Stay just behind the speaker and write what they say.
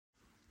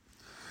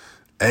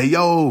Hey,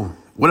 yo,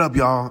 what up,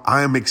 y'all?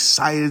 I am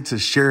excited to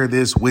share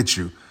this with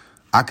you.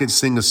 I could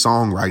sing a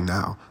song right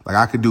now. Like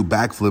I could do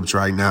backflips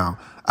right now.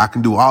 I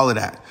can do all of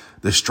that.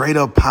 The Straight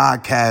Up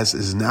Podcast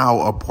is now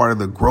a part of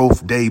the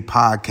Growth Day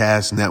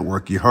Podcast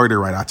Network. You heard it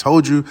right. I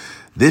told you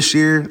this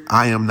year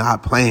I am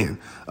not playing.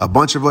 A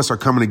bunch of us are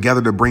coming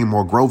together to bring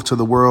more growth to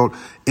the world,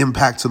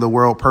 impact to the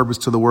world, purpose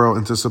to the world,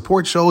 and to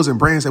support shows and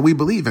brands that we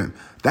believe in.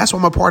 That's why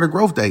I'm a part of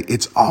Growth Day.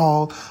 It's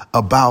all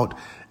about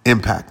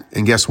impact.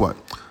 And guess what?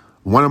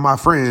 One of my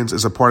friends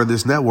is a part of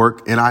this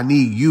network, and I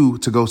need you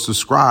to go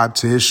subscribe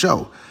to his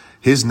show.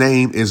 His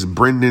name is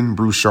Brendan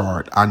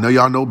Brouchard. I know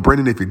y'all know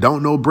Brendan. If you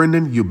don't know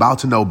Brendan, you're about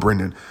to know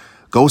Brendan.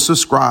 Go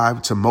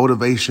subscribe to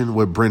Motivation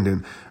with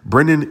Brendan.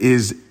 Brendan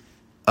is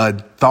a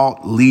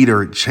thought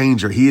leader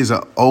changer. He is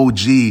an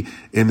OG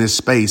in this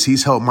space.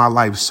 He's helped my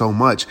life so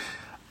much.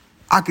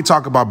 I could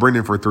talk about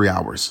Brendan for 3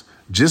 hours.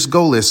 Just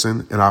go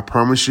listen, and I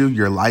promise you,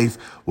 your life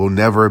will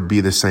never be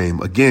the same.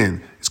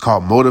 Again, it's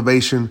called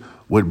Motivation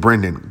with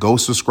Brendan. Go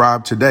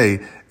subscribe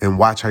today and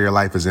watch how your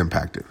life is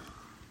impacted.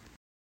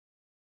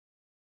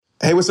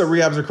 Hey, what's up,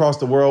 rehabs across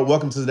the world?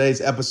 Welcome to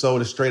today's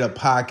episode of Straight Up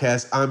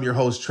Podcast. I'm your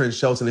host, Trent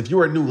Shelton. If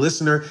you're a new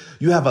listener,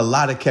 you have a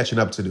lot of catching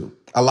up to do,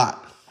 a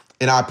lot.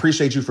 And I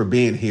appreciate you for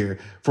being here.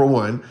 For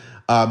one,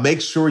 make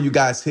sure you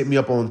guys hit me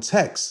up on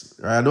text.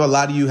 Right? I know a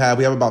lot of you we have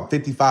about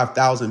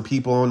 55,000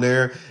 people on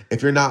there.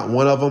 If you're not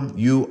one of them,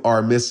 you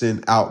are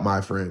missing out,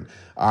 my friend.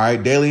 All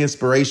right, daily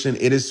inspiration,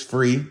 it is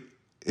free.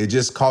 It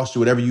just costs you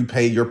whatever you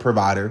pay your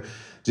provider.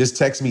 Just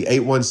text me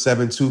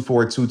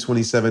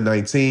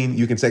 817-242-2719.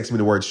 You can text me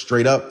the word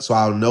straight up so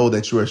I'll know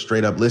that you're a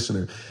straight up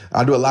listener.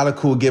 I do a lot of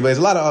cool giveaways,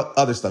 a lot of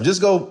other stuff.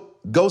 Just go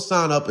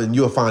sign up and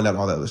you'll find out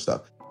all that other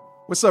stuff.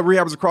 What's up,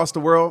 rehabbers across the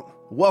world?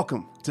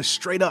 Welcome to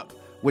Straight Up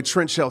with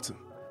Trent Shelton.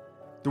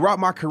 Throughout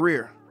my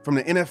career, from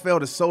the NFL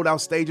to sold out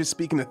stages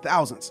speaking to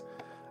thousands,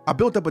 I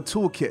built up a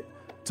toolkit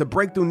to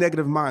break through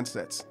negative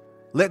mindsets,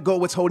 let go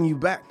of what's holding you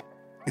back,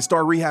 and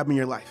start rehabbing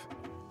your life.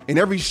 And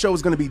every show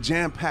is going to be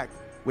jam-packed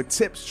with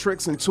tips,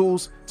 tricks, and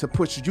tools to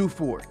push you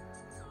forward.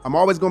 I'm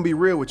always going to be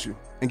real with you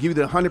and give you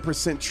the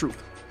 100%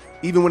 truth,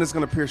 even when it's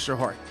going to pierce your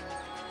heart.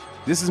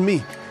 This is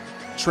me,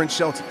 Trent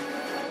Shelton,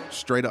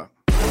 straight up.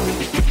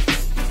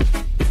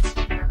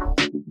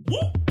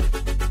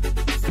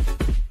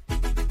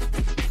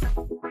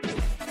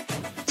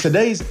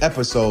 Today's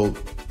episode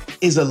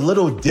is a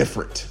little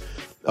different,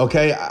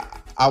 okay?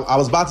 I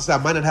was about to say I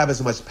might not have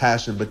as much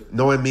passion, but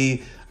knowing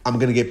me, I'm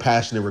going to get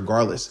passionate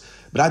regardless.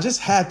 But I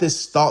just had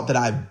this thought that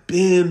I've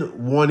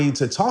been wanting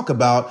to talk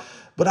about,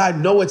 but I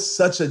know it's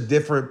such a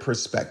different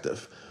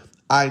perspective.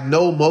 I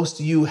know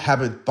most of you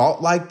haven't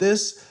thought like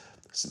this.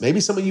 Maybe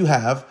some of you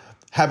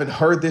haven't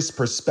heard this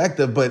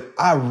perspective, but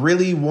I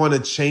really want to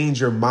change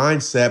your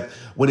mindset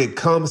when it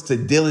comes to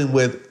dealing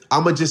with,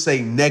 I'm going to just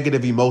say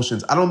negative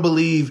emotions. I don't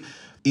believe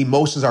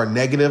emotions are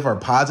negative or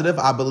positive.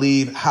 I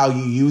believe how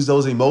you use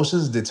those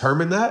emotions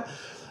determine that.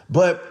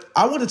 But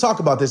I want to talk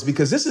about this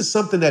because this is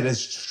something that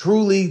has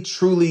truly,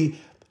 truly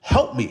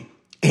helped me.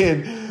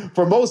 And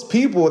for most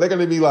people, they're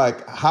going to be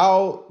like,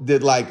 how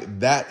did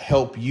that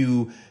help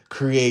you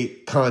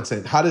create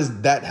content? How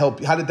did that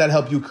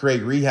help you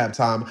create rehab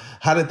time?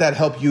 How did that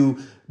help you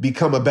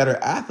become a better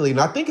athlete?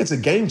 And I think it's a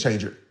game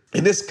changer.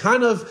 And this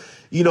kind of,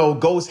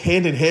 goes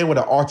hand in hand with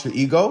an alter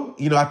ego.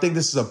 I think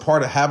this is a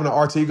part of having an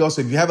alter ego.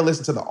 So if you haven't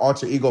listened to the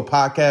Alter Ego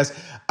podcast,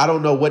 I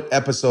don't know what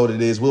episode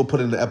it is. We'll put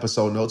it in the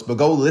episode notes, but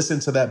go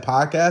listen to that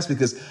podcast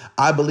because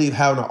I believe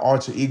having an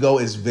alter ego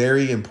is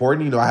very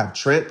important. I have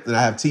Trent and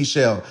I have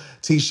T-Shell.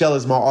 T-Shell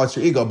is my alter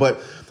ego. But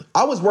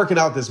I was working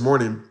out this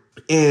morning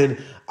and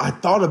I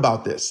thought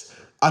about this.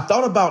 I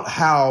thought about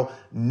how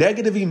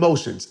negative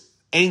emotions,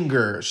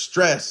 anger,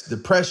 stress,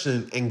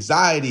 depression,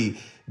 anxiety,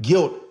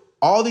 guilt,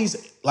 all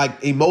these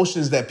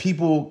emotions that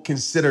people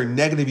consider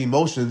negative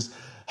emotions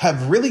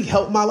have really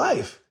helped my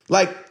life.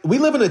 We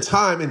live in a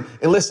time, and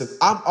listen,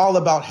 I'm all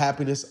about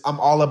happiness. I'm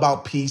all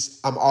about peace.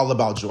 I'm all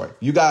about joy.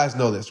 You guys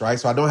know this, right?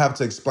 So I don't have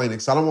to explain it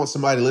because I don't want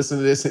somebody to listen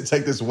to this and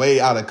take this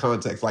way out of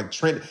context.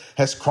 Trent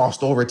has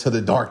crossed over to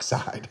the dark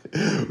side.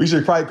 We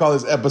should probably call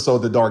this episode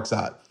The Dark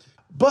Side.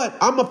 But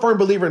I'm a firm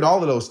believer in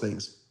all of those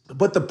things.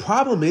 But the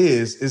problem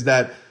is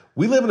that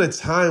we live in a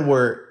time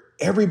where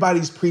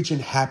everybody's preaching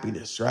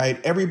happiness,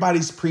 right?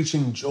 Everybody's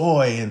preaching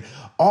joy and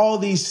all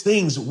these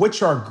things,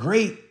 which are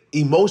great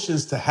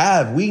emotions to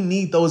have. We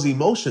need those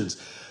emotions.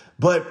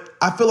 But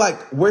I feel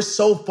like we're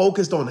so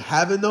focused on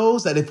having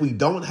those that if we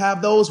don't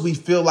have those, we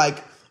feel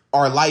like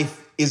our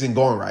life isn't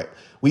going right.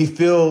 We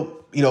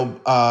feel,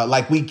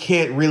 like we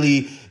can't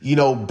really,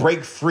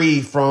 break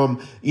free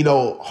from,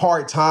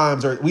 hard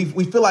times, or we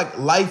feel like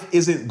life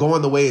isn't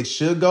going the way it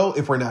should go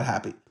if we're not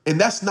happy. And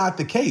that's not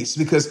the case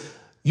because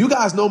you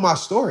guys know my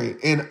story,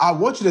 and I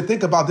want you to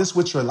think about this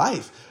with your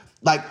life.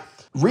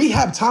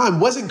 Rehab time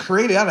wasn't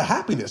created out of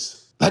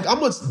happiness. I'm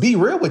going to be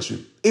real with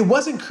you. It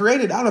wasn't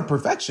created out of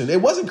perfection.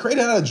 It wasn't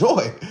created out of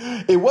joy.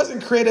 It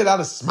wasn't created out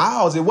of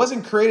smiles. It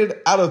wasn't created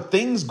out of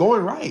things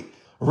going right.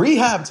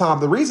 Rehab time,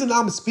 the reason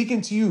I'm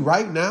speaking to you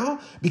right now,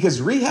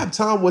 because rehab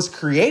time was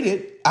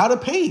created out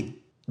of pain.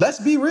 Let's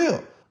be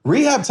real.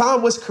 Rehab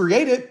time was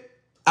created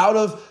out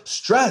of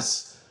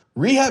stress.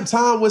 Rehab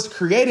time was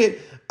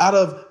created out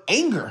of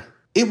anger.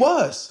 It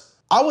was.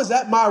 I was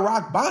at my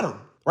rock bottom,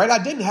 right?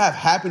 I didn't have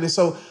happiness.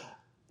 So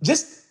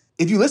just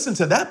if you listen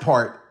to that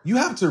part, you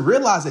have to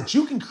realize that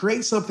you can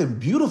create something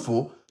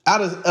beautiful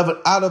out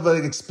of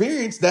an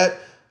experience that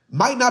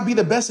might not be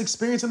the best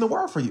experience in the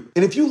world for you.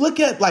 And if you look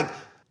at like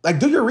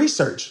do your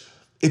research.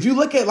 If you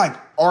look at like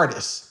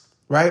artists,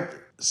 right?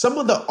 Some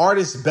of the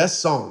artists' best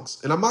songs,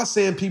 and I'm not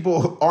saying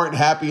people aren't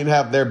happy and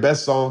have their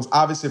best songs.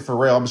 Obviously,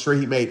 Pharrell, I'm sure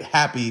he made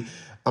Happy.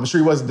 I'm sure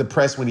he wasn't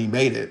depressed when he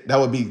made it. That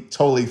would be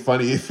totally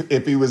funny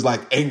if he was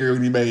like angry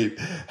when he made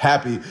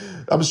Happy.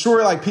 I'm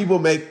sure like people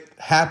make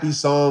happy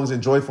songs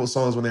and joyful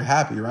songs when they're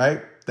happy,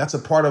 right? That's a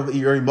part of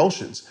your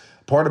emotions,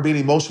 part of being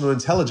emotional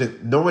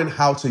intelligent, knowing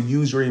how to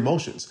use your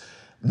emotions,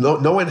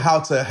 knowing how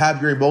to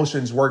have your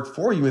emotions work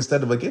for you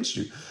instead of against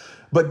you.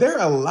 But there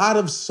are a lot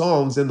of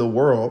songs in the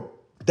world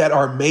that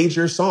are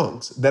major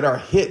songs, that are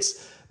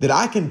hits, that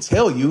I can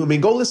tell you. I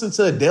mean, go listen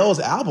to Adele's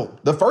album,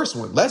 the first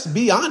one. Let's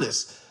be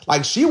honest.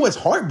 Like, she was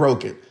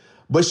heartbroken,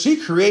 but she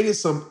created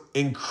some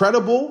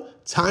incredible,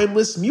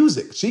 timeless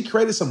music. She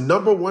created some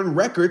 #1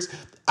 records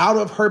out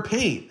of her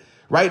pain,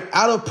 right?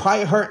 Out of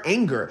probably her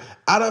anger,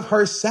 out of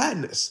her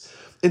sadness.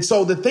 And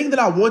so the thing that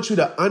I want you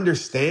to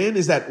understand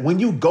is that when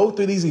you go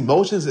through these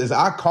emotions, as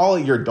I call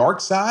it, your dark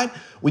side,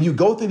 when you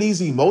go through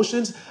these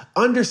emotions,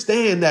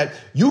 understand that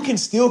you can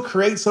still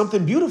create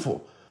something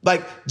beautiful.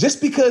 Like,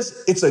 just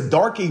because it's a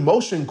dark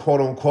emotion, quote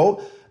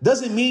unquote,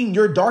 doesn't mean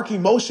your dark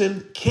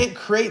emotion can't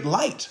create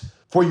light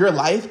for your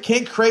life,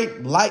 can't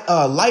create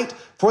light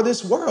for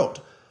this world.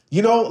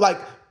 You know, like,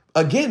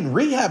 again,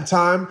 rehab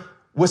time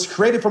was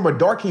created from a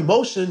dark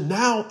emotion.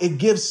 Now it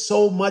gives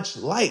so much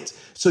light.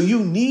 So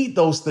you need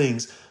those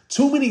things.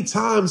 Too many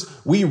times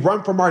we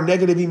run from our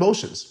negative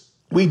emotions.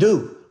 We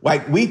do.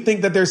 Like, we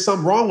think that there's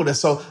something wrong with us.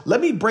 So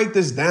let me break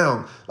this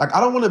down. Like, I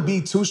don't want to be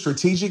too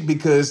strategic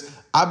because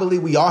I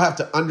believe we all have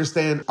to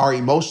understand our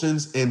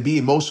emotions and be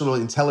emotional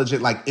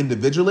intelligent, like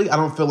individually. I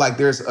don't feel like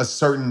there's a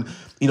certain,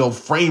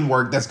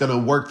 framework that's going to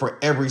work for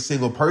every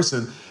single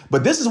person.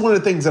 But this is one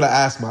of the things that I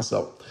ask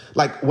myself.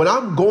 Like, when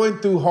I'm going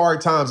through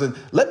hard times, and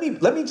let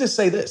me just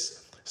say this.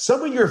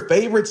 Some of your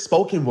favorite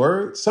spoken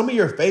word, some of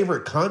your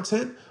favorite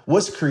content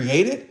was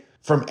created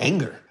from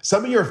anger.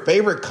 Some of your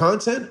favorite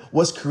content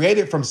was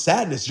created from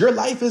sadness. Your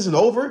life isn't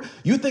over.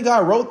 You think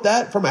I wrote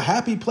that from a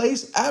happy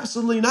place?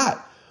 Absolutely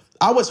not.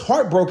 I was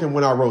heartbroken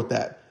when I wrote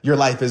that. Your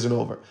life isn't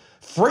over.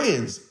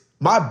 Friends,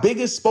 my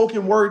biggest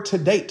spoken word to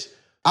date,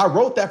 I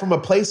wrote that from a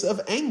place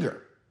of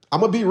anger. I'm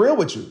going to be real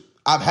with you.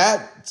 I've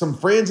had some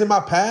friends in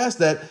my past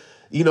that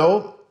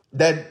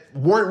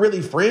weren't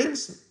really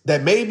friends,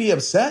 that made me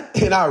upset,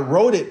 and I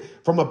wrote it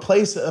from a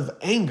place of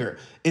anger.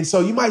 And so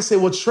you might say,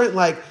 well, Trent,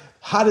 like,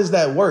 how does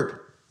that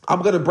work?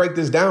 I'm going to break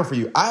this down for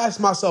you. I asked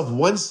myself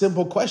one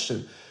simple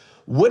question.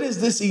 What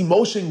is this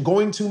emotion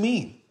going to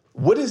mean?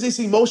 What is this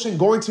emotion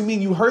going to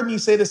mean? You heard me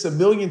say this a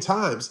million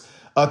times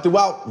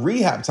throughout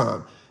rehab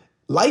time.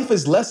 Life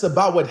is less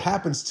about what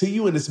happens to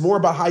you, and it's more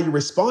about how you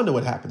respond to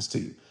what happens to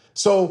you.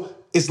 So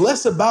it's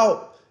less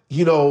about,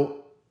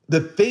 the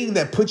thing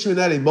that puts you in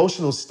that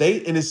emotional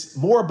state, and it's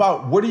more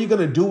about what are you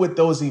going to do with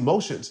those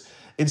emotions?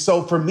 And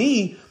so for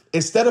me,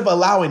 instead of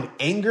allowing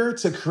anger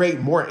to create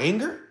more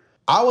anger,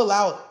 I'll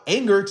allow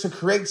anger to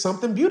create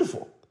something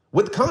beautiful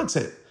with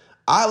content.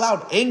 I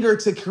allowed anger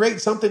to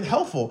create something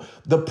helpful.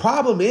 The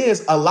problem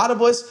is a lot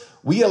of us,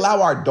 we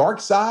allow our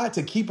dark side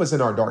to keep us in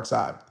our dark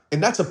side.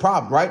 And that's a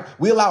problem, right?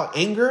 We allow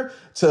anger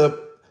to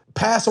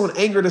pass on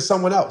anger to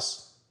someone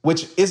else,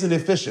 which isn't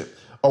efficient.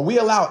 Or we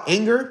allow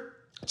anger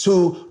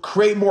to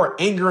create more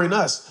anger in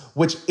us,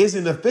 which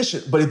isn't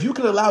efficient. But if you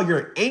can allow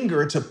your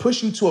anger to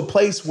push you to a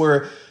place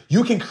where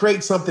you can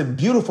create something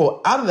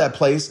beautiful out of that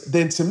place,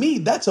 then to me,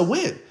 that's a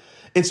win.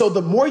 And so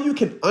the more you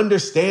can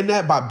understand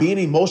that by being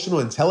emotional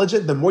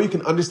intelligent, the more you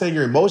can understand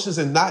your emotions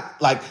and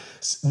not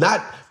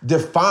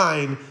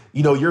define,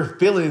 your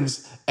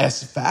feelings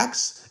as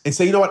facts and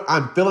say, you know what,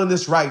 I'm feeling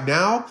this right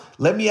now.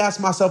 Let me ask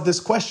myself this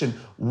question.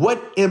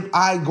 What am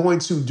I going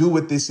to do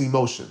with this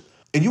emotion?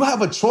 And you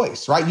have a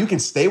choice, right? You can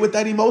stay with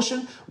that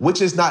emotion,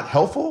 which is not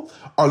helpful,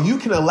 or you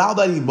can allow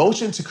that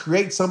emotion to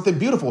create something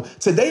beautiful.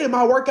 Today in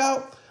my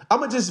workout, I'm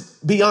going to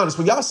just be honest.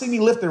 When y'all see me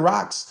lifting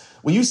rocks,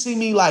 when you see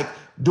me like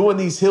doing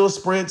these hill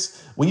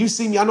sprints, when you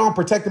see me, I know I'm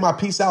protecting my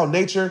peace out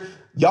nature.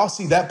 Y'all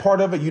see that part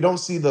of it. You don't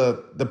see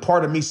the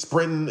part of me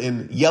sprinting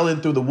and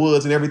yelling through the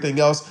woods and everything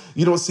else.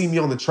 You don't see me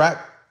on the track.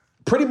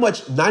 Pretty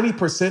much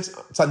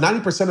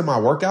 90% of my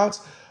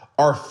workouts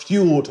are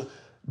fueled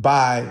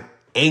by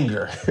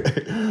anger.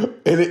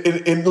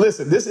 and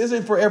listen, this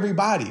isn't for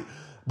everybody,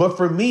 but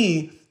for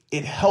me,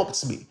 it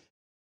helps me.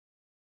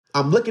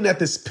 I'm looking at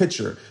this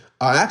picture.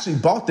 I actually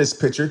bought this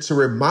picture to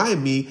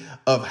remind me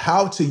of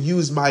how to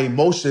use my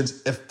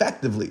emotions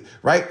effectively,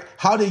 right?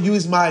 How to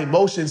use my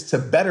emotions to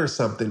better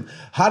something,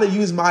 how to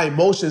use my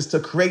emotions to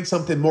create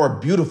something more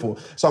beautiful.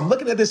 So I'm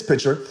looking at this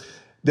picture,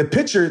 the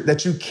picture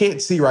that you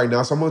can't see right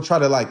now. So I'm going to try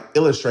to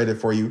illustrate it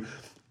for you.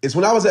 It's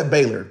when I was at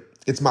Baylor.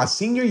 It's my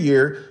senior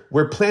year.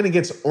 We're playing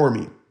against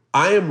Army.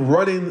 I am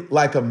running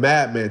like a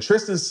madman.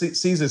 Tristan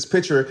sees this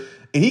picture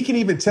and he can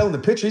even tell in the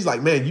picture, he's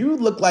like, man, you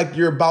look like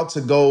you're about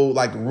to go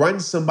like run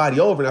somebody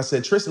over. And I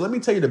said, Tristan, let me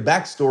tell you the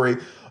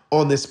backstory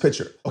on this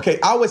picture. Okay,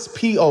 I was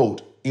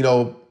PO'd. You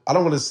know, I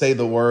don't want to say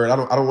the word. I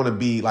don't want to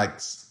be like,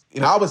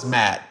 you know, I was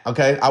mad.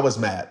 Okay, I was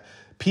mad.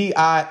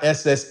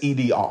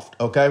 PISSED off.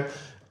 Okay,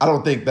 I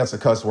don't think that's a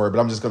cuss word, but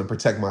I'm just going to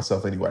protect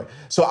myself anyway.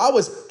 So I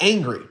was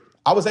angry.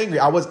 I was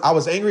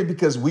angry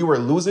because we were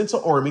losing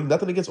to Army.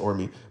 Nothing against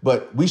Army,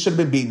 but we should have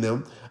been beating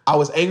them. I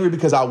was angry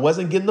because I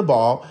wasn't getting the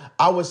ball.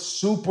 I was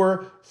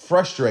super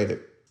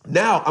frustrated.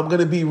 Now I'm going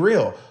to be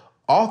real.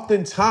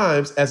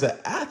 Oftentimes as an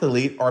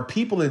athlete or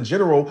people in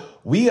general,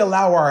 we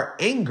allow our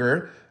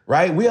anger,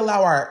 right? We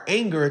allow our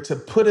anger to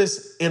put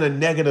us in a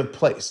negative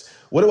place.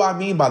 What do I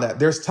mean by that?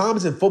 There's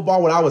times in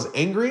football when I was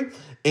angry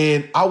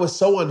and I was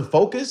so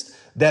unfocused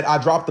that I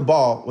dropped the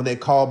ball when they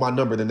called my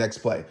number the next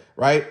play,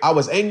 right? I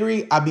was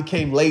angry. I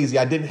became lazy.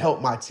 I didn't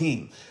help my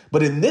team.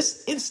 But in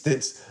this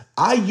instance,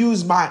 I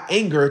used my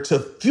anger to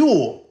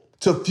fuel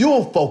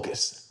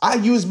focus. I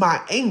used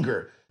my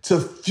anger to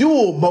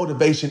fuel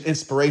motivation,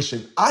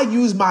 inspiration. I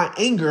use my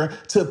anger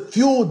to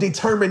fuel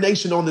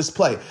determination on this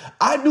play.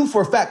 I knew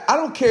for a fact, I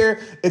don't care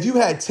if you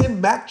had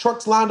 10 Mack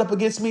trucks lined up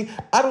against me.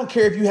 I don't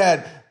care if you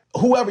had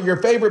whoever, your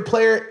favorite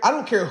player. I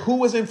don't care who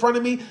was in front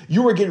of me.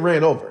 You were getting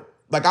ran over.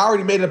 Like I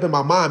already made it up in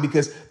my mind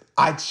because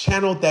I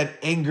channeled that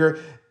anger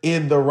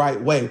in the right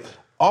way.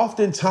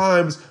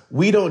 Oftentimes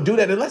we don't do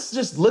that. And let's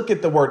just look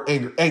at the word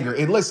anger.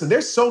 And listen,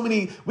 there's so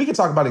many, we can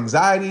talk about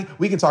anxiety.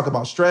 We can talk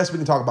about stress. We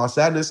can talk about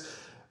sadness.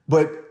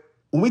 But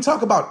when we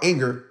talk about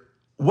anger,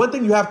 one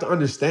thing you have to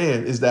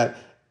understand is that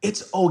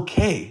it's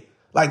okay.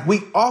 Like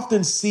we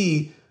often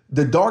see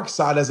the dark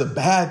side as a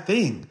bad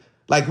thing.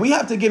 Like we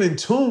have to get in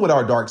tune with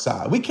our dark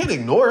side. We can't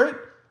ignore it.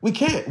 We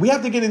can't. We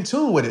have to get in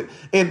tune with it.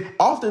 And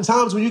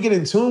oftentimes when you get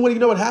in tune with it, you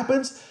know what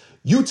happens?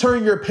 You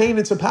turn your pain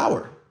into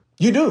power.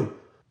 You do.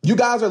 You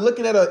guys are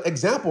looking at an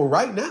example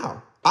right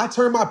now. I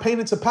turned my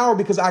pain into power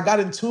because I got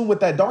in tune with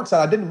that dark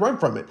side. I didn't run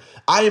from it.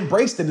 I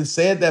embraced it and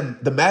said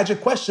that the magic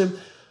question,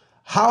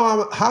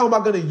 how am I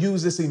going to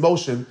use this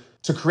emotion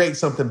to create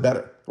something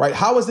better, right?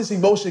 How is this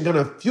emotion going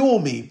to fuel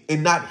me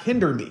and not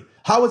hinder me?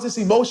 How is this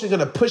emotion going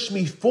to push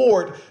me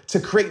forward to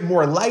create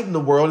more light in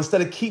the world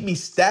instead of keep me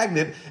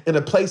stagnant in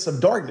a place of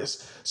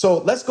darkness? So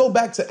let's go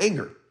back to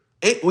anger.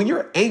 When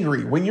you're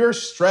angry, when you're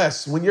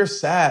stressed, when you're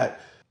sad,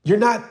 you're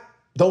not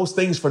those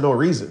things for no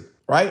reason,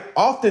 right?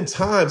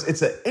 Oftentimes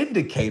it's an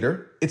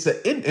indicator.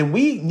 And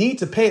we need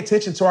to pay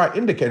attention to our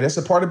indicator. That's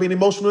a part of being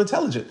emotional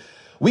intelligent.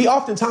 We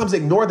oftentimes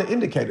ignore the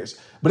indicators.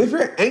 But if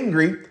you're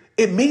angry,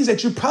 it means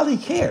that you probably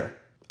care.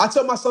 I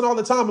tell my son all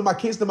the time and my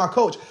kids and my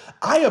coach,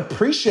 I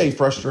appreciate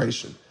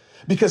frustration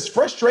because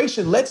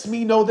frustration lets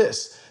me know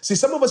this. See,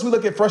 some of us, we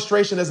look at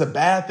frustration as a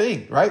bad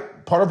thing,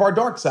 right? Part of our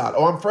dark side.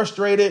 Oh, I'm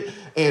frustrated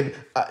and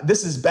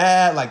this is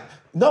bad. Like,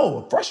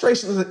 no,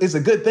 frustration is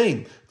a good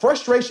thing.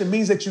 Frustration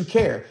means that you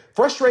care.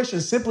 Frustration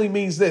simply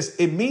means this.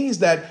 It means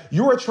that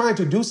you are trying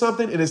to do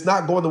something and it's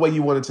not going the way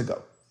you want it to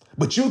go.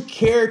 But you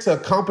care to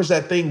accomplish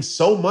that thing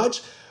so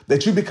much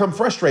that you become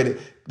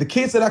frustrated. The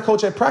kids that I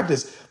coach at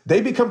practice, they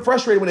become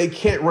frustrated when they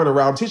can't run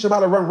around. Teach them how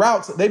to run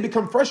routes. They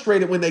become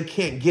frustrated when they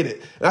can't get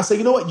it. And I say,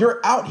 you know what? You're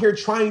out here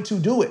trying to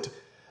do it.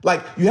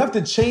 Like you have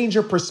to change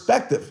your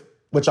perspective,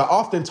 which I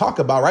often talk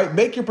about, right?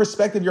 Make your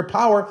perspective your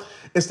power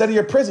instead of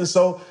your prison.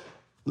 So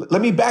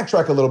let me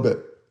backtrack a little bit.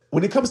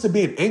 When it comes to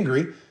being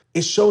angry,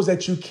 it shows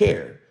that you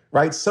care,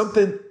 right?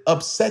 Something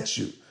upsets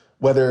you,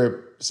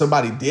 whether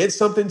somebody did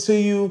something to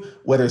you,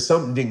 whether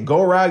something didn't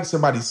go right,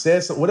 somebody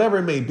said something, whatever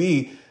it may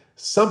be,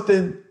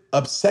 something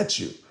upsets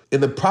you.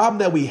 And the problem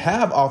that we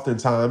have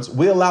oftentimes,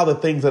 we allow the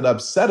things that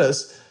upset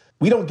us,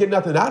 we don't get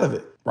nothing out of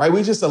it, right?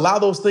 We just allow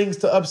those things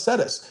to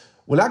upset us.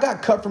 When I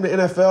got cut from the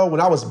NFL,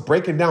 when I was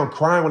breaking down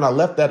crying when I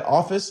left that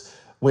office,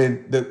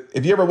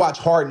 if you ever watch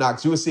Hard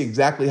Knocks, you will see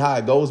exactly how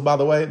it goes, by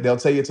the way. They'll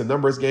tell you it's a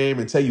numbers game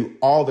and tell you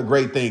all the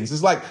great things.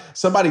 It's like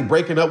somebody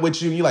breaking up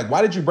with you. And you're like,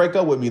 why did you break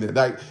up with me then?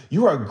 Like,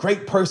 you are a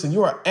great person.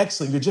 You are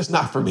excellent. You're just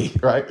not for me,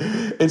 right?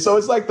 And so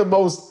it's like the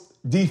most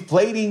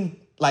deflating,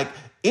 like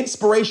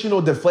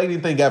inspirational,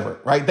 deflating thing ever,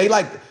 right? They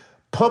like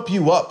pump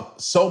you up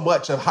so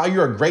much of how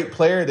you're a great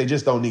player. They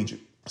just don't need you.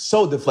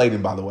 So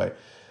deflating, by the way.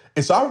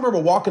 And so I remember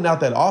walking out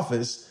that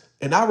office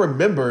and I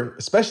remember,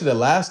 especially the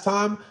last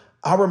time,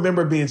 I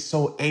remember being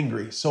so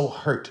angry, so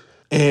hurt.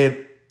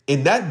 And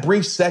in that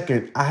brief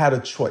second, I had a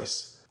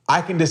choice.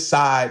 I can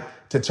decide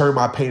to turn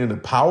my pain into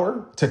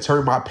power, to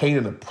turn my pain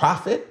into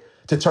profit,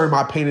 to turn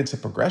my pain into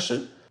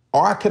progression,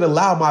 or I could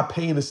allow my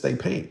pain to stay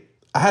pain.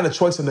 I had a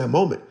choice in that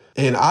moment.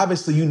 And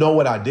obviously, you know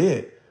what I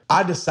did.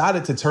 I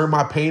decided to turn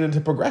my pain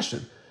into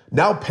progression.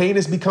 Now pain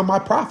has become my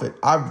profit.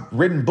 I've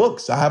written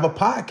books. I have a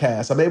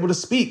podcast. I'm able to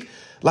speak.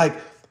 Like,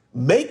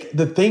 make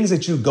the things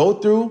that you go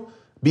through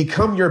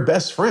become your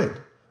best friend.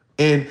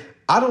 And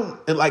I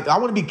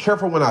want to be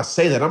careful when I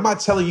say that. I'm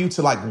not telling you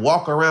to like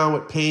walk around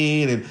with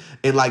pain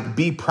and like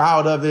be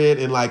proud of it.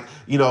 And like,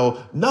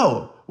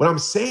 no, what I'm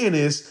saying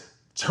is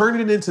turn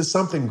it into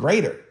something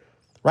greater,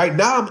 right?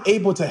 Now I'm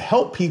able to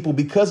help people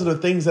because of the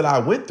things that I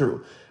went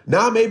through.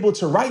 Now I'm able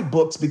to write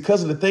books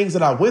because of the things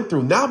that I went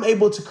through. Now I'm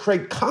able to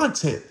create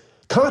content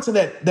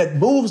that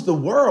moves the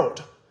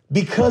world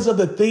because of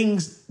the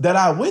things that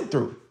I went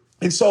through.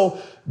 And so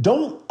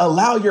don't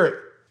allow your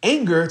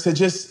anger to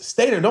just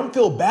stay there. Don't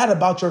feel bad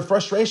about your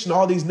frustration,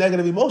 all these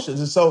negative emotions.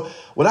 And so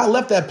when I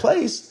left that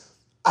place,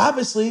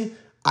 obviously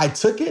I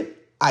took it,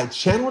 I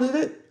channeled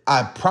it,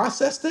 I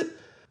processed it,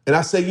 and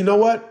I said, you know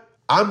what?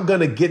 I'm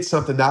going to get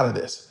something out of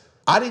this.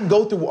 I didn't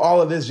go through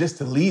all of this just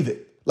to leave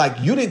it. Like,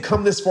 you didn't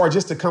come this far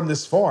just to come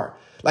this far.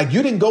 Like,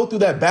 you didn't go through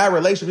that bad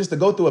relationship just to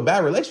go through a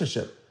bad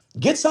relationship.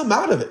 Get something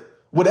out of it,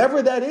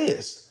 whatever that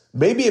is.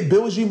 Maybe it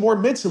builds you more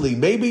mentally.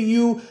 Maybe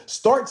you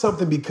start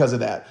something because of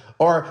that.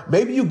 Or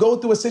maybe you go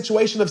through a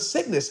situation of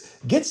sickness.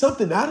 Get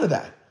something out of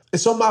that. And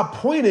so my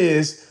point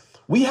is,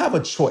 we have a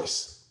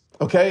choice,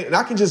 okay? And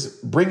I can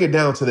just bring it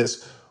down to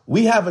this.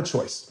 We have a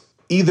choice.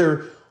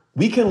 Either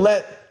we can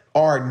let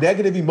our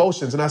negative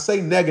emotions, and I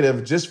say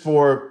negative just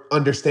for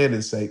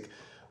understanding's sake,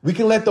 we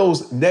can let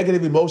those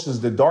negative emotions,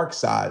 the dark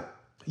side,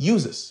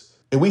 use us.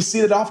 And we see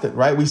it often,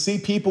 right? We see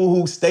people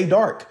who stay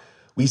dark.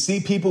 We see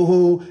people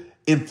who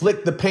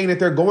inflict the pain that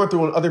they're going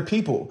through on other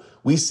people.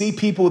 We see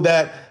people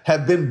that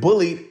have been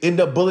bullied end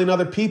up bullying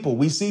other people.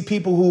 We see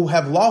people who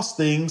have lost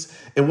things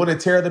and want to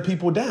tear other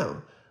people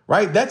down,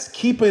 right? That's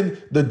keeping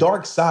the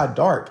dark side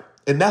dark.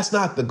 And that's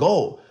not the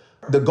goal.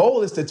 The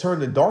goal is to turn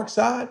the dark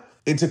side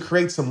and to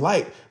create some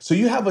light. So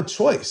you have a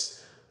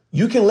choice.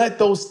 You can let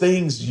those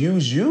things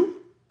use you,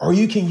 or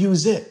you can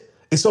use it.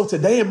 And so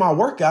today in my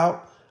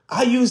workout,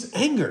 I used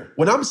anger.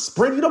 When I'm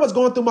sprinting, you know what's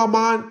going through my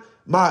mind?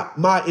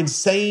 My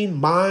insane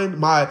mind,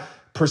 my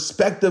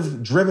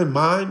perspective-driven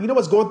mind. You know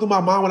what's going through my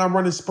mind when I'm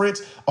running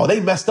sprints? Oh, they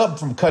messed up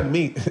from cutting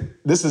me.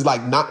 This is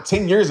like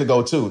 10 years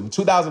ago, too.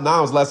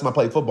 2009 was the last time I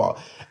played football.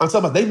 I'm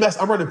talking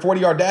about I'm running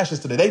 40-yard dashes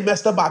today. They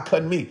messed up by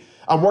cutting me.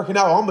 I'm working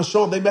out. I'm going to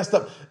show them they messed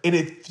up. And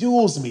it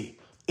fuels me.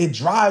 It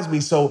drives me.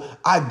 So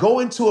I go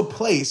into a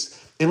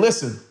place, and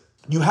listen,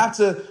 you have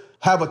to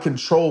have a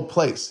controlled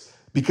place.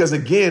 Because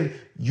again,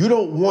 you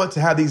don't want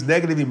to have these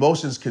negative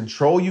emotions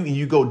control you and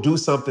you go do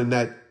something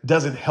that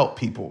doesn't help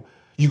people.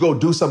 You go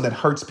do something that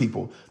hurts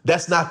people.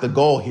 That's not the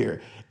goal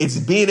here. It's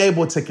being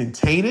able to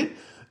contain it.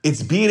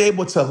 It's being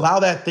able to allow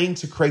that thing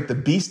to create the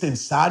beast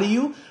inside of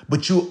you,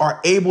 but you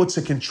are able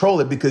to control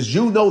it because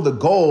you know the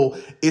goal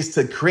is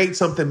to create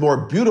something more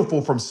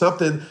beautiful from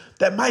something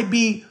that might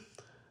be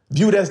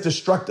viewed as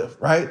destructive,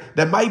 right?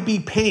 That might be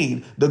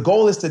pain. The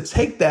goal is to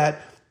take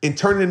that and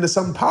turn it into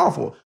something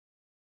powerful.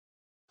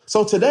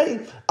 So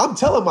today, I'm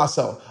telling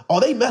myself, oh,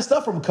 they messed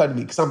up from cutting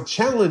me because I'm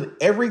channeling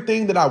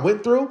everything that I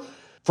went through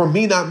from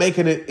me not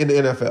making it in the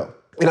NFL.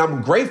 And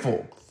I'm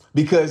grateful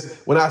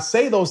because when I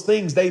say those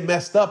things, they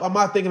messed up, I'm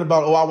not thinking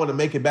about, oh, I want to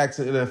make it back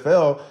to the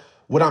NFL.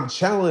 What I'm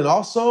channeling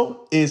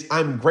also is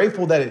I'm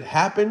grateful that it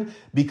happened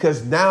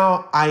because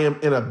now I am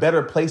in a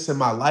better place in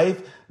my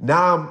life.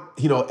 Now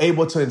I'm,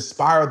 able to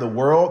inspire the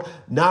world.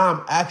 Now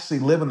I'm actually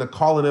living the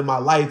calling in my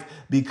life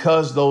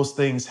because those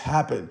things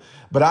happen.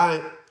 But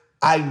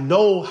I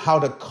know how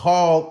to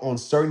call on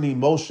certain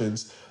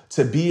emotions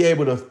to be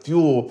able to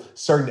fuel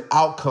certain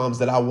outcomes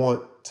that I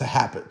want to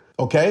happen.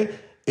 Okay.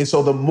 And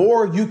so the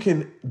more you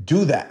can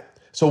do that.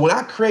 So when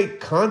I create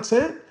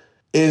content,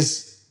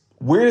 is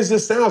weird as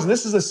this sounds, and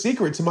this is a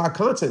secret to my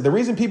content. The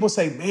reason people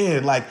say,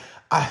 man, like,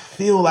 I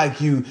feel like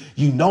you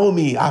know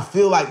me. I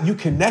feel like you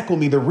connect with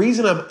me. The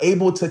reason I'm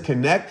able to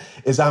connect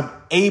is I'm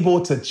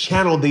able to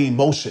channel the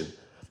emotion.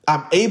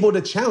 I'm able to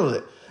channel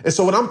it. And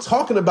so when I'm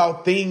talking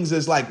about things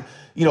as like,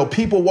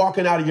 people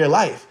walking out of your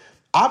life,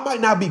 I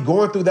might not be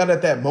going through that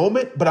at that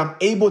moment, but I'm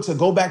able to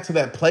go back to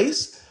that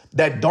place,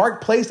 that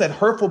dark place, that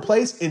hurtful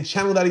place, and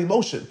channel that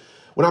emotion.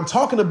 When I'm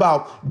talking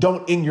about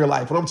don't end your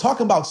life, when I'm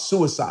talking about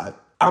suicide,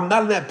 I'm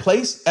not in that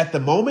place at the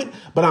moment,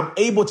 but I'm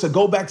able to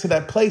go back to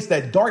that place,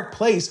 that dark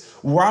place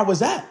where I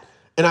was at.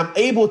 And I'm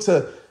able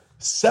to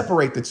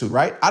separate the two,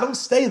 right? I don't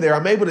stay there.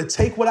 I'm able to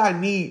take what I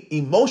need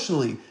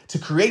emotionally to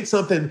create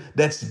something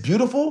that's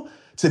beautiful,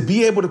 to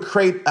be able to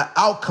create an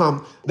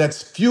outcome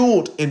that's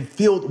fueled and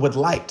filled with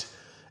light.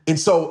 And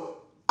so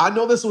I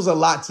know this was a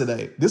lot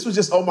today. This was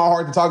just on my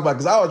heart to talk about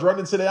because I was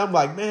running today. I'm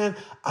like, man,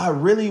 I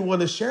really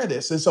want to share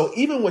this. And so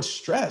even with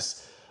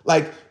stress,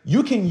 like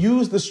you can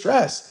use the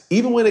stress,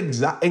 even with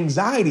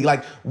anxiety,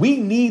 like we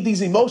need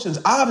these emotions.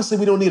 Obviously,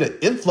 we don't need an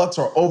influx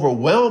or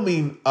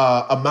overwhelming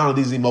amount of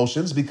these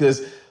emotions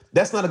because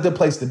that's not a good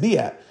place to be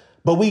at.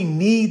 But we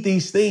need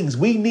these things.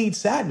 We need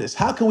sadness.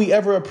 How can we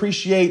ever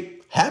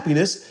appreciate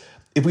happiness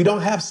if we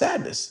don't have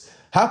sadness?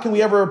 How can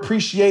we ever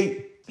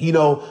appreciate,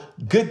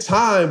 good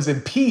times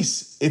and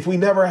peace if we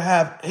never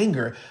have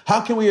anger? How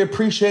can we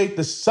appreciate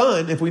the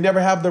sun if we never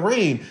have the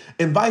rain,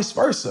 and vice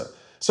versa?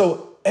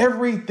 So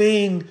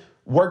everything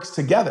works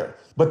together.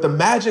 But the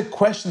magic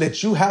question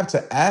that you have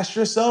to ask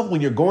yourself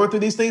when you're going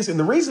through these things, and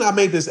the reason I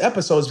made this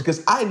episode is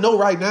because I know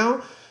right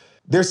now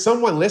there's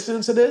someone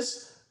listening to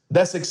this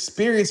that's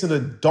experiencing a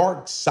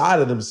dark side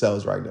of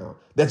themselves right now,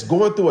 that's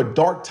going through a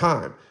dark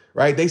time,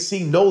 right? They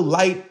see no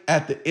light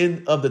at the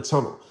end of the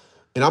tunnel.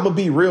 And I'm going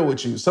to be real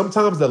with you.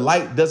 Sometimes the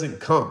light doesn't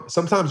come.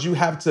 Sometimes you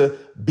have to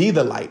be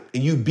the light.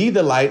 And you be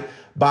the light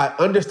by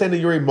understanding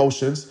your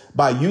emotions,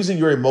 by using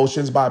your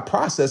emotions, by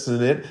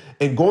processing it,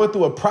 and going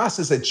through a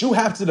process that you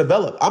have to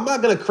develop. I'm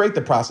not going to create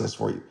the process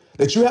for you.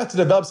 That you have to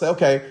develop, say,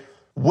 okay,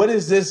 what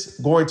is this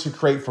going to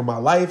create for my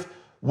life?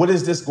 What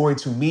is this going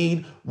to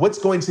mean? What's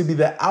going to be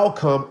the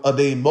outcome of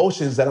the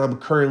emotions that I'm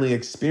currently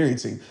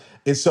experiencing?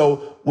 And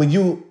so when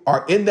you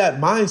are in that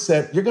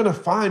mindset, you're going to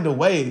find a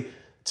way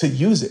to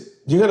use it.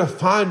 You're going to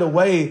find a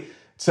way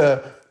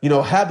to,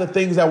 have the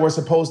things that were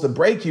supposed to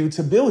break you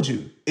to build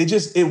you.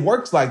 It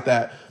works like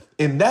that.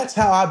 And that's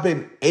how I've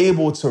been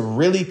able to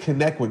really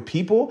connect with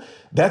people.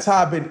 That's how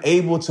I've been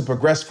able to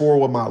progress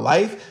forward with my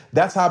life.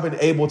 That's how I've been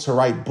able to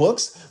write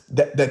books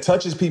that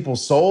touches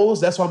people's souls.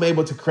 That's why I'm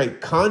able to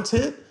create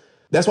content.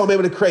 That's why I'm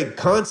able to create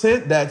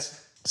content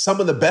that's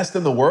some of the best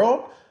in the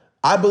world.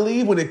 I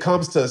believe when it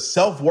comes to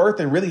self-worth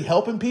and really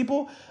helping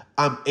people,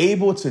 I'm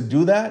able to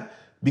do that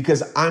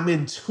because I'm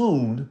in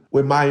tune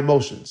with my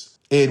emotions.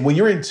 And when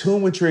you're in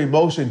tune with your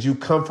emotions, you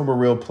come from a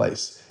real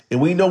place.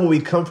 And we know when we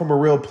come from a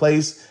real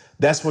place,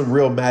 that's when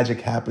real magic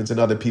happens in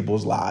other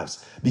people's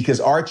lives, because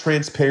our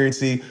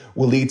transparency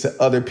will lead to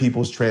other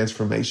people's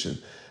transformation.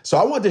 So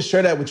I wanted to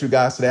share that with you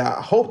guys today.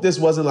 I hope this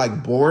wasn't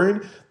like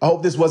boring. I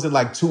hope this wasn't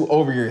like too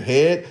over your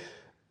head,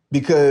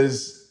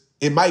 because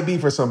it might be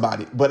for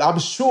somebody, but I'm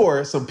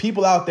sure some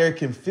people out there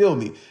can feel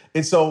me.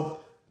 And so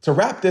to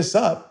wrap this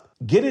up,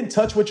 get in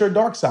touch with your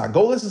dark side.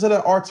 Go listen to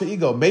that alter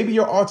ego. Maybe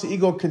your alter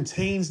ego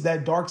contains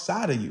that dark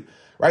side of you,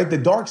 right? The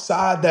dark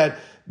side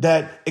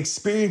that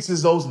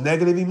experiences those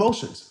negative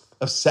emotions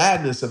of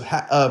sadness,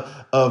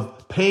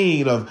 of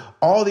pain, of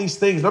all these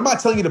things. And I'm not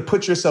telling you to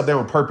put yourself there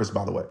on purpose,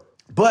 by the way.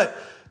 But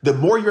the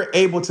more you're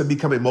able to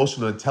become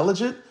emotional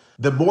intelligent,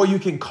 the more you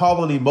can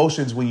call on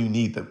emotions when you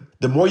need them.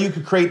 The more you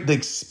can create the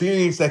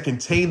experience that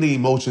contain the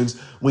emotions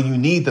when you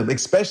need them,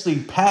 especially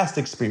past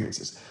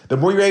experiences. The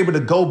more you're able to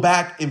go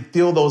back and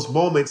feel those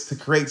moments to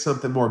create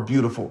something more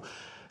beautiful.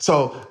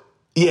 So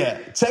yeah,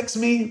 text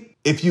me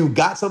if you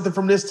got something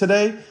from this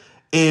today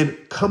and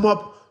come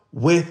up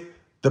with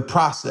the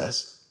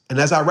process. And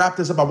as I wrap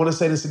this up, I want to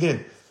say this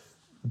again.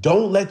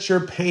 Don't let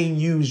your pain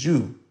use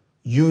you.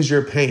 Use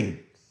your pain,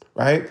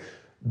 right?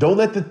 Don't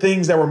let the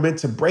things that were meant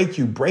to break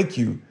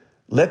you.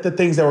 Let the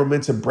things that were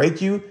meant to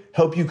break you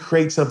help you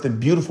create something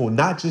beautiful,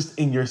 not just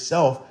in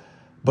yourself,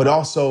 but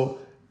also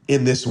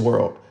in this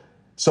world.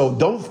 So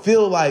don't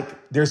feel like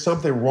there's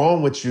something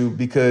wrong with you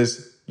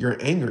because you're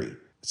angry.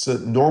 It's a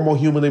normal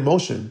human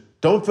emotion.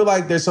 Don't feel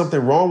like there's something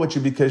wrong with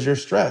you because you're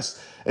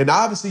stressed. And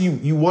obviously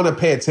you want to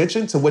pay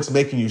attention to what's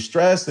making you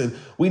stressed. And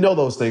we know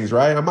those things,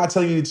 right? I'm not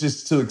telling you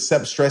just to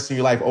accept stress in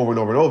your life over and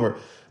over and over.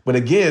 But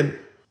again,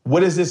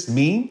 what does this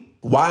mean?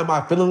 Why am I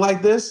feeling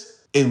like this?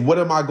 And what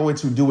am I going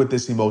to do with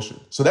this emotion?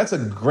 So that's a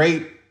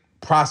great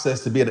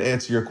process to be able to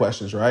answer your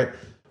questions, right?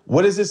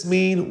 What does this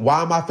mean?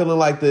 Why am I feeling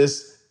like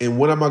this? And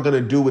what am I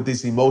going to do with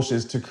these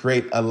emotions to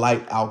create a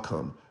light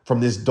outcome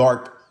from this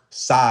dark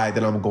side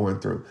that I'm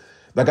going through?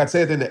 Like I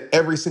said in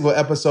every single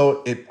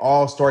episode, it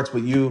all starts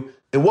with you.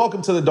 And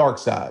welcome to the dark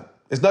side.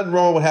 There's nothing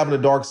wrong with having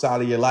a dark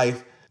side of your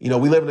life. We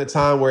live in a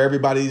time where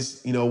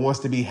everybody's, wants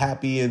to be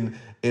happy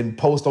and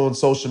post on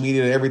social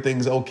media that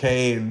everything's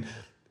okay. And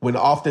when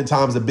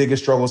oftentimes the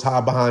biggest struggles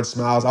hide behind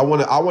smiles. I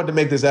wanted to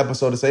make this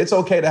episode to say it's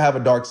okay to have a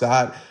dark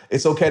side.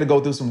 It's okay to go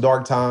through some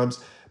dark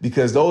times,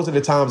 because those are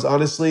the times,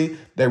 honestly,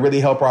 that really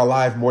help our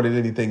life more than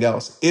anything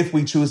else. If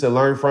we choose to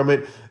learn from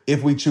it,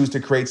 if we choose to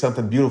create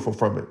something beautiful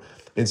from it.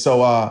 And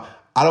so I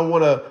don't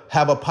want to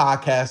have a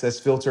podcast that's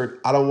filtered.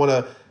 I don't want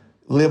to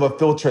live a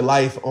filtered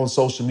life on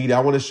social media. I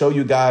want to show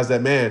you guys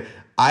that, man,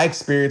 I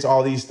experience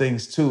all these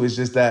things too. It's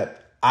just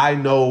that I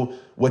know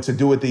what to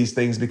do with these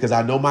things because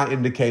I know my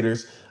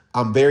indicators.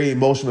 I'm very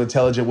emotionally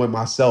intelligent with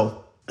myself.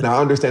 And I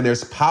understand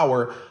there's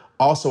power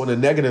also in the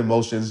negative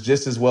emotions,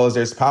 just as well as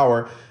there's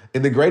power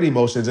in the great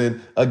emotions.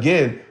 And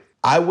again,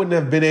 I wouldn't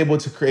have been able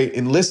to create,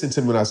 and listen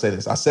to me when I say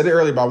this. I said it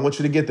earlier, but I want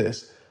you to get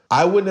this.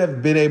 I wouldn't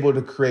have been able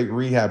to create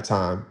Rehab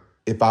Time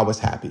if I was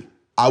happy.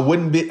 I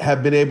wouldn't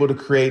have been able to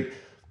create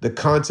the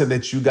content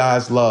that you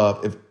guys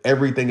love if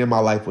everything in my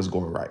life was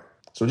going right.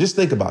 So just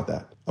think about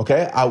that,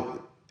 okay?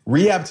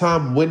 Rehab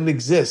Time wouldn't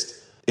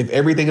exist if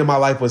everything in my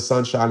life was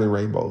sunshine and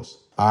rainbows,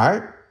 all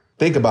right?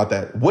 Think about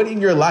that. What in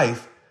your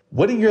life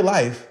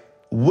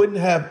wouldn't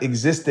have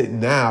existed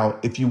now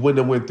if you wouldn't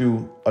have went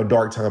through a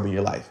dark time in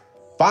your life?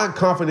 Find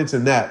confidence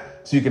in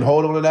that so you can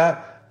hold on to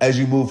that as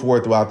you move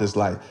forward throughout this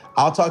life.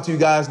 I'll talk to you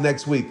guys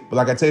next week. But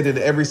like I said in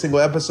every single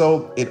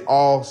episode, it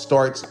all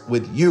starts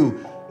with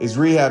you. It's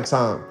Rehab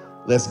Time.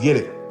 Let's get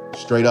it.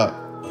 Straight Up.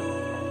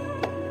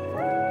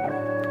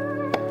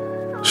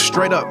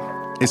 Straight Up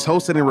is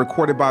hosted and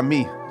recorded by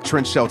me,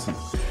 Trent Shelton.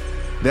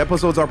 The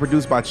episodes are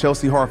produced by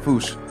Chelsea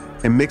Harfouche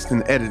and mixed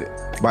and edited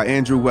by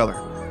Andrew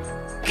Weller.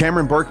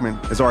 Cameron Berkman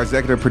is our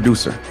executive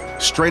producer.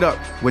 Straight Up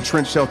with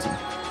Trent Shelton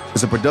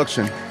is a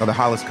production of the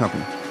Hollis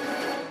Company.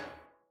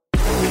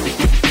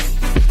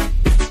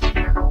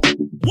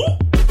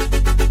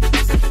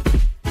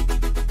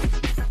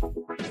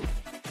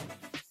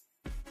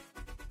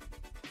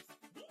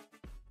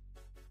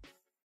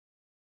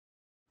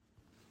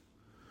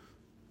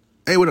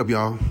 Hey, what up,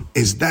 y'all?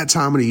 It's that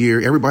time of the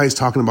year. Everybody's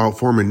talking about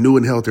forming new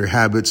and healthier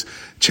habits.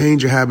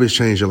 Change your habits,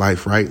 change your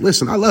life, right?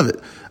 Listen, I love it.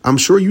 I'm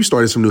sure you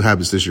started some new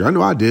habits this year. I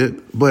know I did.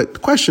 But the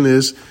question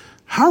is,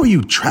 how are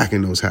you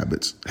tracking those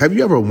habits? Have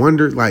you ever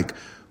wondered,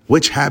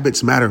 which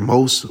habits matter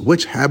most?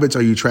 Which habits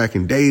are you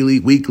tracking daily,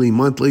 weekly,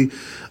 monthly?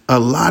 A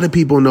lot of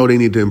people know they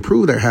need to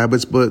improve their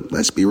habits, but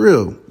let's be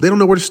real. They don't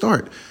know where to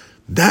start.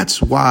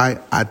 That's why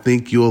I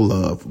think you'll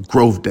love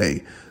Growth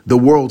Day, the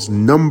world's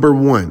number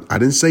one, I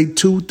didn't say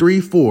 2,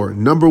 3, 4,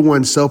 number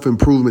one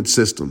self-improvement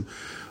system.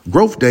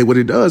 Growth Day, what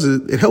it does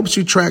is it helps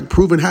you track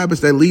proven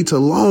habits that lead to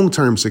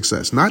long-term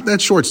success, not that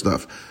short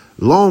stuff.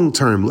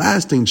 Long-term,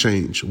 lasting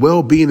change,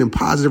 well-being, and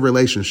positive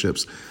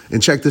relationships.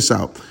 And check this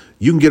out.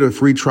 You can get a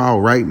free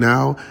trial right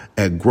now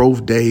at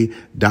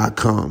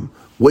growthday.com.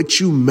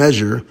 What you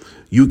measure,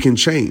 you can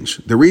change.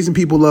 The reason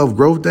people love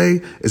Growth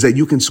Day is that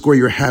you can score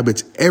your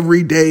habits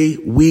every day,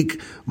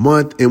 week,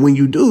 month. And when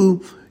you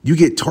do, you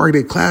get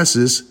targeted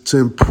classes to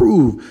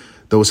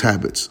improve those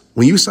habits.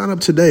 When you sign up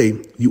today,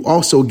 you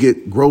also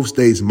get Growth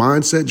Day's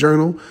mindset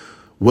journal,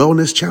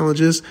 wellness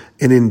challenges,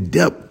 and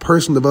in-depth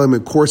personal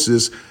development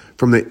courses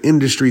from the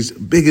industry's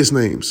biggest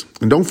names.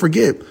 And don't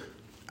forget,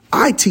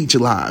 I teach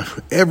live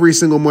every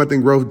single month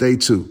in Growth Day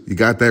too. You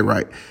got that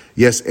right.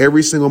 Yes,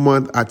 every single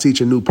month I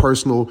teach a new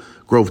personal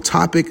growth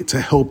topic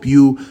to help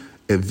you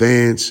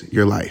advance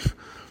your life.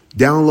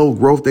 Download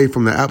Growth Day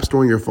from the App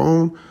Store on your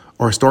phone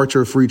or start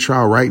your free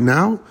trial right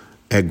now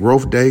at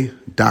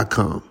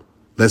growthday.com.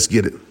 Let's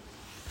get it.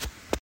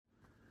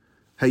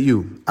 Hey,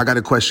 you, I got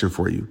a question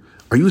for you.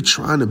 Are you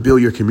trying to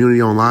build your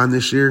community online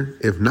this year?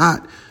 If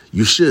not,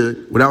 you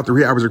should. Without the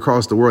rehabbers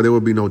across the world, there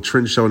would be no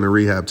trend show in the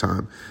rehab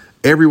time.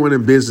 Everyone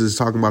in business is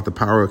talking about the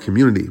power of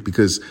community,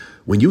 because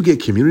when you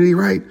get community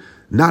right,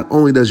 not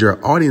only does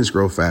your audience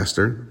grow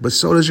faster, but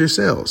so does your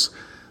sales.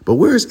 But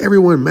where is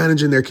everyone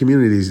managing their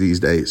communities these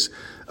days?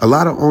 A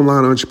lot of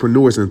online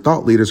entrepreneurs and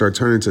thought leaders are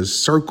turning to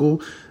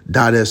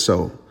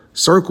Circle.so.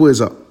 Circle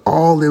is an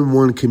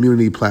all-in-one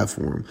community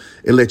platform.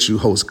 It lets you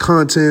host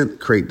content,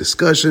 create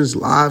discussions,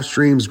 live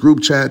streams,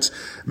 group chats,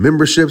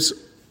 memberships,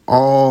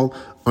 all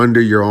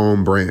under your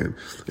own brand.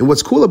 And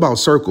what's cool about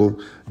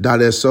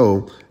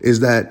Circle.so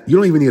is that you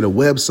don't even need a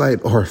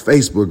website or a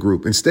Facebook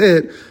group.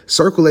 Instead,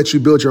 Circle lets you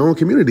build your own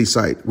community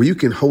site where you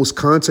can host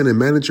content and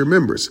manage your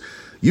members.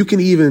 You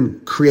can even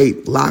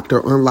create locked or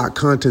unlocked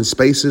content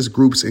spaces,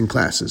 groups, and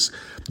classes.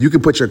 You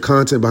can put your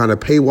content behind a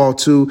paywall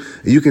too,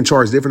 and you can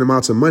charge different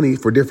amounts of money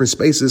for different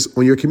spaces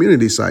on your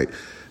community site.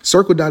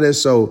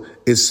 Circle.so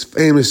is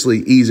famously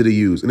easy to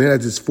use, and it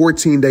has this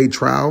 14-day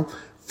trial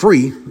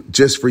free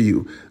just for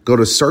you. Go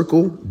to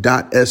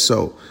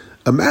Circle.so.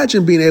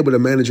 Imagine being able to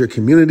manage your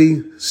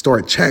community,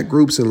 start chat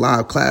groups and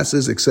live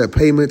classes, accept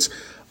payments,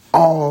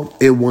 all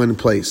in one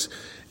place.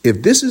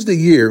 If this is the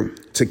year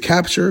to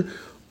capture,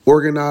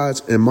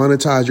 organize, and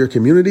monetize your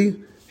community,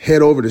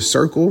 head over to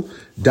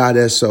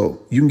Circle.so.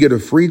 You can get a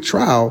free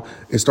trial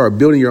and start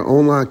building your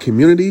online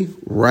community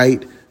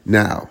right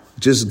now.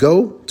 Just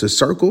go to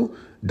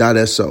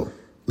Circle.so.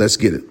 Let's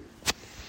get it.